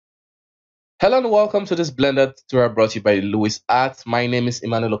Hello and welcome to this Blender tutorial brought to you by Luwizart. My name is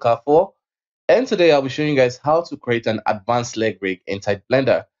Emmanuel Okafor, and today I'll be showing you guys how to create an advanced leg rig inside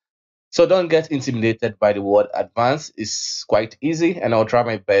Blender. So don't get intimidated by the word advanced. It's quite easy and I'll try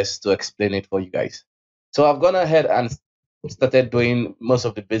my best to explain it for you guys. So I've gone ahead and started doing most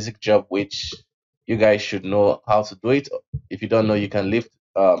of the basic job, which you guys should know how to do it. If you don't know, you can leave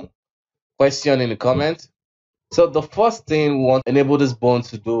question in the comment. So the first thing we want to enable this bone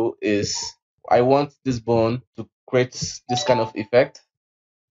to do is I want this bone to create this kind of effect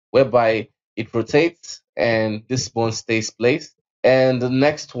whereby it rotates and this bone stays placed. And the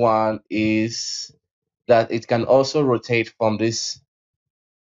next one is that it can also rotate from this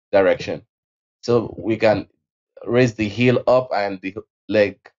direction. So we can raise the heel up and the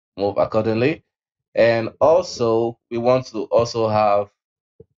leg move accordingly. And also we want to also have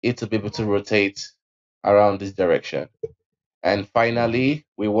it to be able to rotate around this direction. And finally,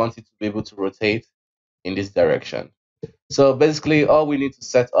 we want it to be able to rotate in this direction. So basically, all we need to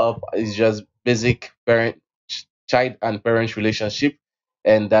set up is just basic parent, child and parent relationship,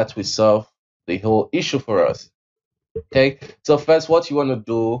 and that will solve the whole issue for us. Okay, so first, what you want to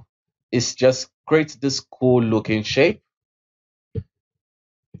do is just create this cool looking shape.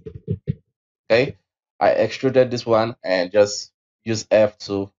 Okay, I extruded this one and just use F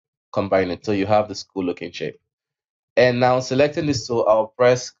to combine it. So you have this cool looking shape. And now selecting this tool, I'll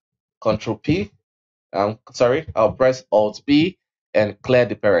press Control P. I'll press Alt P and clear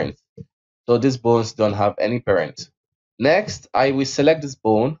the parent. So these bones don't have any parent. Next, I will select this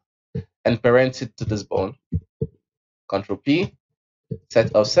bone and parent it to this bone. Control P,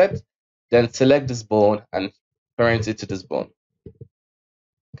 set offset, then select this bone and parent it to this bone.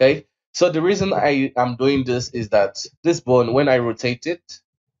 Okay, so the reason I am doing this is that this bone, when I rotate it,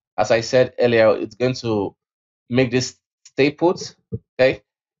 as I said earlier, it's going to make this stay put. Okay,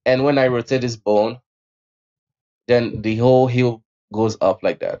 and when I rotate this bone, then the whole heel goes up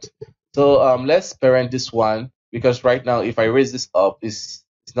like that. So let's parent this one because right now if I raise this up, it's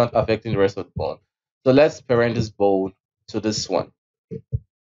not affecting the rest of the bone. So let's parent this bone to this one.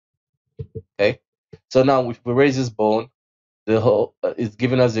 Okay. So now if we raise this bone, the whole it's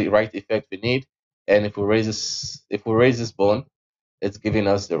giving us the right effect we need, and if we raise this bone, it's giving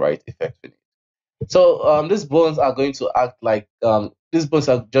us the right effect we need. So these bones are going to act like these bones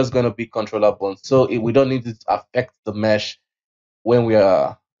are just going to be controller bones. So we don't need it to affect the mesh when we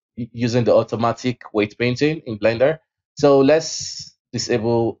are using the automatic weight painting in Blender. So let's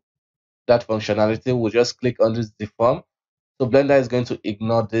disable that functionality. We'll just click on this deform. So Blender is going to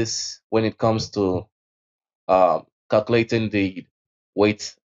ignore this when it comes to calculating the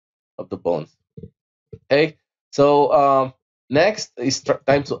weight of the bones. Okay, so next is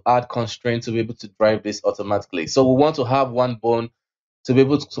time to add constraint to be able to drive this automatically. So we want to have one bone to be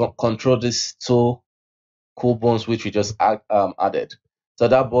able to control these two cool bones which we just added. So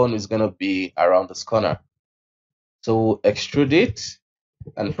that bone is going to be around this corner. So extrude it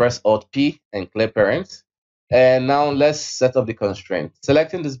and press Alt P and clear parent. And now let's set up the constraint.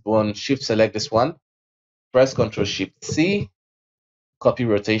 Selecting this bone, shift select this one, press Ctrl Shift C, copy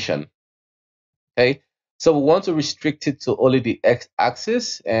rotation. Okay, so we want to restrict it to only the X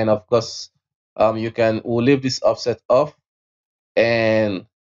axis, and of course, we'll leave this offset off and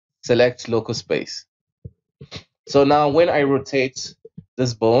select local space. So now when I rotate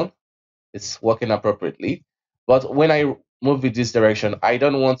this bone, it's working appropriately. But when I move it this direction, I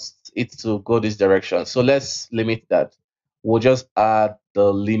don't want it to go this direction. So let's limit that. We'll just add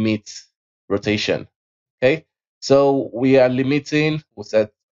the limit rotation. Okay. So we are limiting, we'll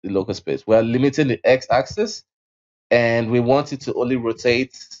set the local space. We are limiting the x-axis and we want it to only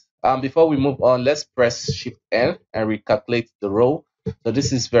rotate. Before we move on, let's press Shift N and recalculate the row. So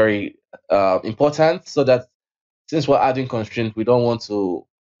this is very important so that since we're adding constraint, we don't want to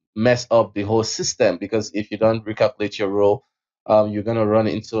mess up the whole system, because if you don't recalculate your row, you're going to run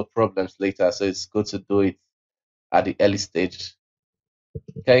into problems later. So it's good to do it at the early stage.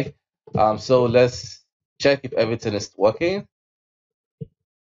 Okay, so let's check if everything is working.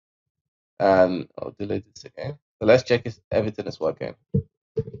 And I'll delete this again. So let's check if everything is working.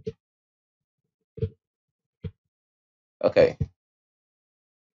 Okay,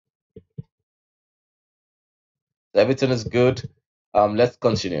 so everything is good. Let's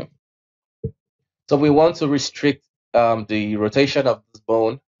continue. So we want to restrict the rotation of this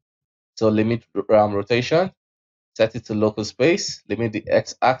bone. So limit rotation, set it to local space, limit the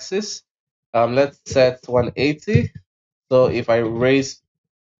x-axis. Let's set 180. So if I raise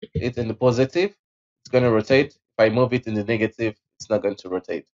it in the positive, it's going to rotate. If I move it in the negative, it's not going to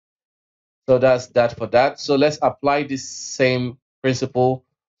rotate. So that's that for that. So let's apply this same principle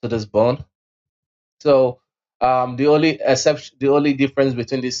to this bone. So the only difference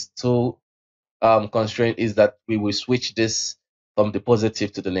between these two constraint is that we will switch this from the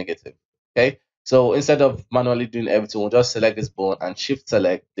positive to the negative. Okay. So instead of manually doing everything, we'll just select this bone and shift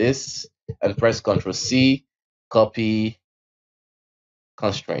select this and press Ctrl C, copy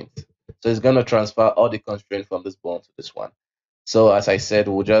constraint. So it's going to transfer all the constraint from this bone to this one. So as I said,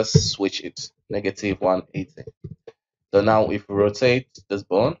 we'll just switch it negative 180. So now if we rotate this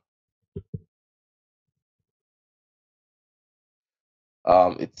bone,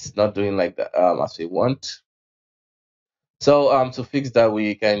 it's not doing like that as we want. So to fix that,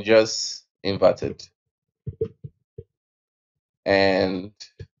 we can just invert it, and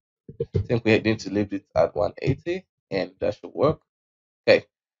I think we need to leave it at 180, and that should work. Okay,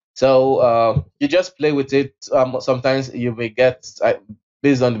 so you just play with it. Sometimes you may get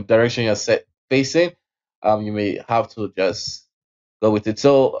based on the direction you're set facing. You may have to just go with it.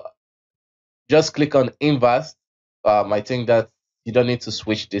 So just click on invert. I think that you don't need to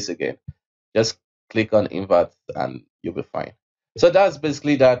switch this again. Just click on invert and you'll be fine. So that's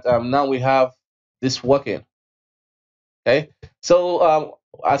basically that. Now we have this working. Okay. So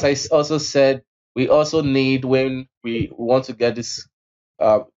as I also said, we also need when we want to get this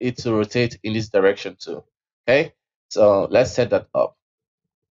it to rotate in this direction too. Okay. So let's set that up.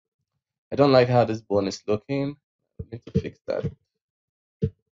 I don't like how this bone is looking. I need to fix that.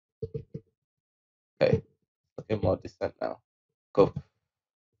 Okay. Okay, more distant now. Cool.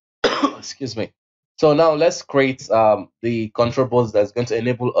 Excuse me. So now let's create the control box that's going to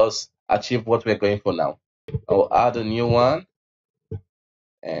enable us achieve what we're going for now. I'll add a new one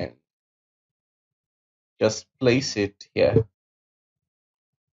and just place it here.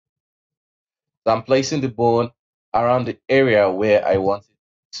 So I'm placing the bone around the area where I want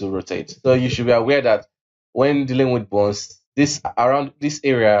it to rotate. So you should be aware that when dealing with bones, this around this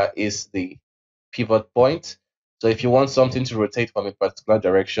area is the pivot point. So if you want something to rotate from a particular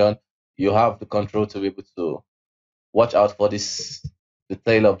direction, you have the control to be able to watch out for this the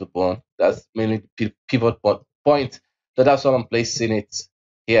tail of the bone. That's mainly the pivot point. So that's why I'm placing it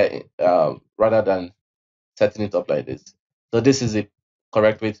here rather than setting it up like this. So this is the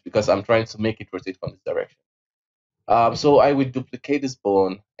correct way because I'm trying to make it rotate from this direction. So I will duplicate this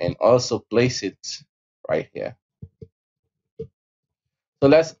bone and also place it right here. So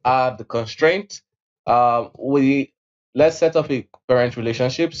let's add the constraint. We let's set up a parent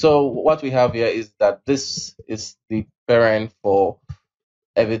relationship. So what we have here is that this is the parent for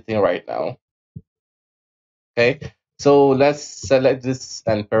everything right now. Okay, so let's select this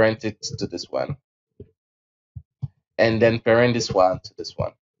and parent it to this one, and then parent this one to this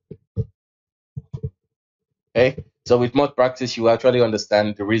one. Okay, so with more practice, you actually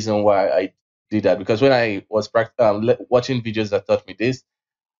understand the reason why I did that. Because when I was watching videos that taught me this,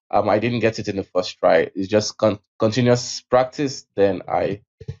 I didn't get it in the first try. It's just continuous practice. Then I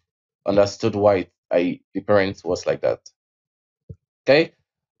understood why the parent was like that. Okay,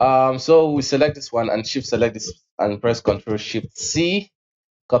 so we select this one and shift select this and press Ctrl Shift C,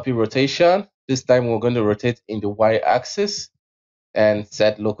 copy rotation. This time we're going to rotate in the Y axis and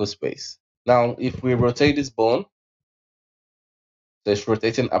set local space. Now, if we rotate this bone, so it's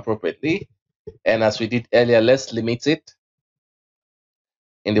rotating appropriately. And as we did earlier, let's limit it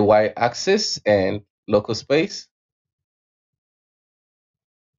in the Y axis and local space.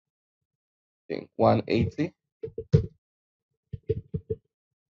 I think 180.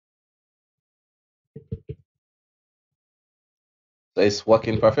 So it's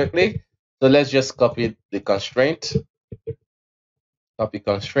working perfectly. So let's just copy the constraint, copy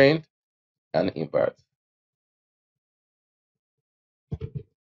constraint, and invert. I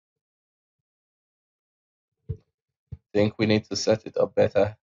think we need to set it up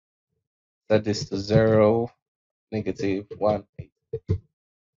better. Set this to 0, negative 1, 8.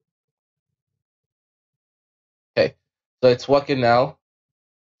 Okay, so it's working now.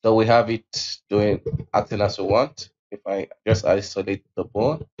 So we have it doing acting as we want. If I just isolate the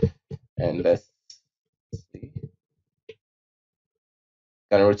bone and let's see,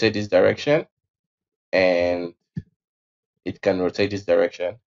 can rotate this direction and it can rotate this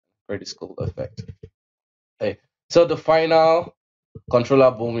direction. Pretty cool effect. Okay, so the final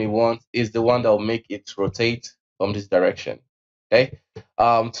controller bone we want is the one that will make it rotate from this direction. Okay,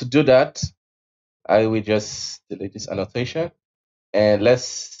 to do that, I will just delete this annotation and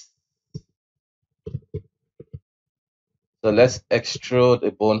let's extrude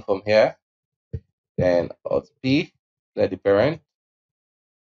a bone from here and Alt P, let the parent.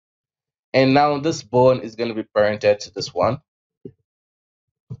 And now this bone is going to be parented to this one,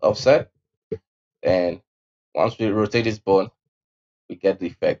 offset. And once we rotate this bone, we get the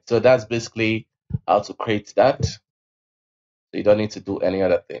effect. So that's basically how to create that. So you don't need to do any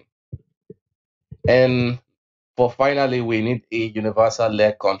other thing. And for finally, we need a universal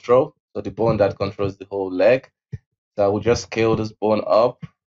leg control. So the bone that controls the whole leg. So I will just scale this bone up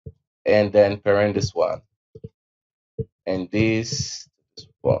and then parent this one and this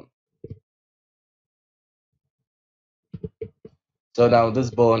bone. So now this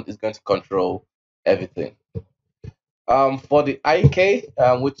bone is going to control everything. For the IK,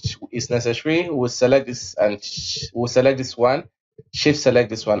 which is necessary, we'll select this and we'll select this one, shift select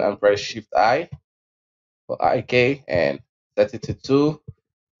this one and press shift I for IK and set it to 2.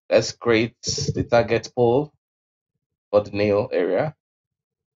 Let's create the target pole for the nail area.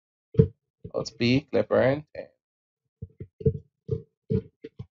 Alt P, clear parent, and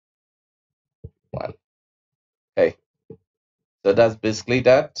 1. Okay, so that's basically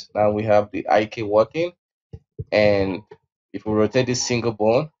that. Now we have the IK working, and if we rotate this single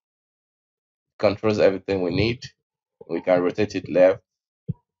bone, it controls everything we need. We can rotate it left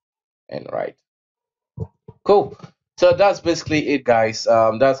and right. Cool. So that's basically it, guys.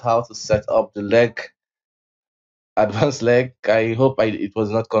 That's how to set up the leg, advanced leg. I hope it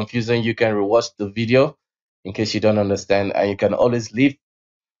was not confusing. You can rewatch the video in case you don't understand, and you can always leave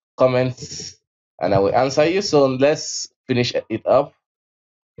comments and I will answer you. So let's finish it up.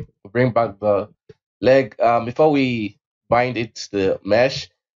 Bring back the leg. Before we bind it to the mesh,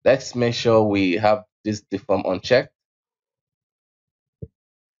 let's make sure we have this deform unchecked.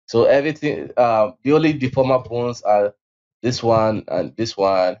 So everything, the only deformer bones are this one and this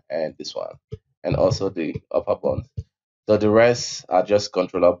one and this one, and also the upper bones. So the rest are just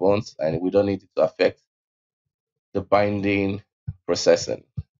controller bones, and we don't need it to affect the binding processing.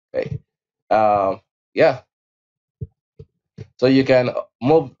 Okay. Yeah. So you can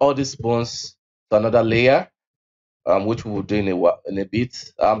move all these bones to another layer, which we will do in a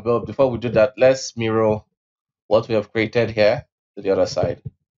bit. But before we do that, let's mirror what we have created here to the other side.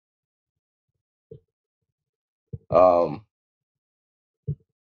 Um,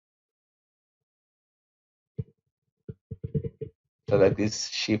 select this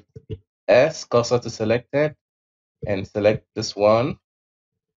shift S, cursor to selected, and select this one.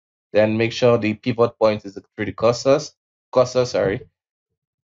 Then make sure the pivot point is through the cursor, sorry.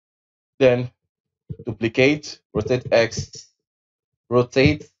 Then duplicate, rotate X,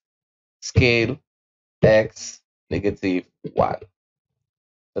 rotate, scale X, -1.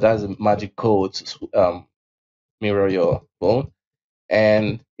 So that's a magic code to mirror your bone.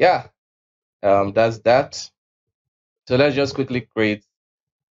 And yeah, that's that. So let's just quickly create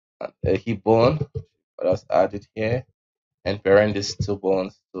a hip bone. Let's add it here and parent these 2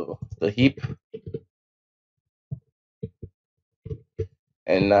 bones to the hip.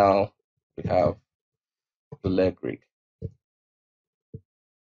 And now we have the leg rig.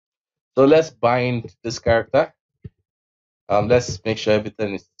 So let's bind this character. Let's make sure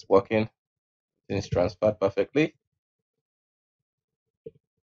everything is working, everything is transferred perfectly.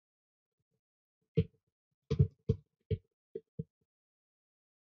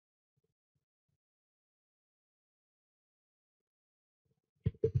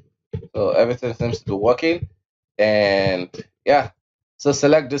 So everything seems to be working. And yeah, so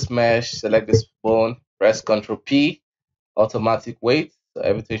select this mesh, select this bone, press Ctrl P, automatic weight. So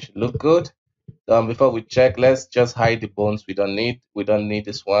everything should look good. Before we check, let's just hide the bones we don't need. We don't need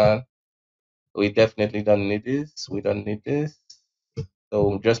this one. We definitely don't need this. We don't need this. So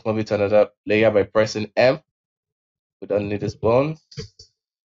we'll just move it to another layer by pressing M. We don't need this bones.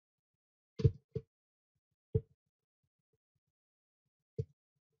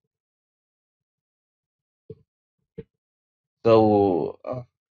 So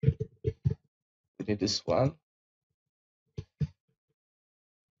we need this one.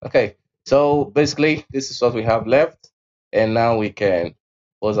 Okay, so basically this is what we have left, and now we can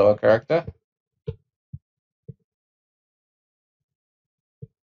pose our character.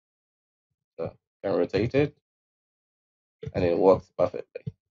 So can rotate it, and it works perfectly.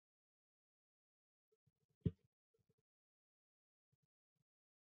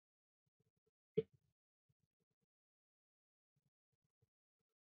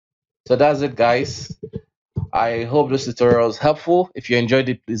 So that's it, guys. I hope this tutorial was helpful. If you enjoyed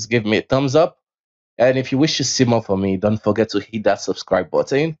it, please give me a thumbs up. And if you wish to see more from me, don't forget to hit that subscribe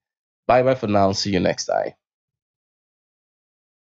button. Bye bye for now. See you next time.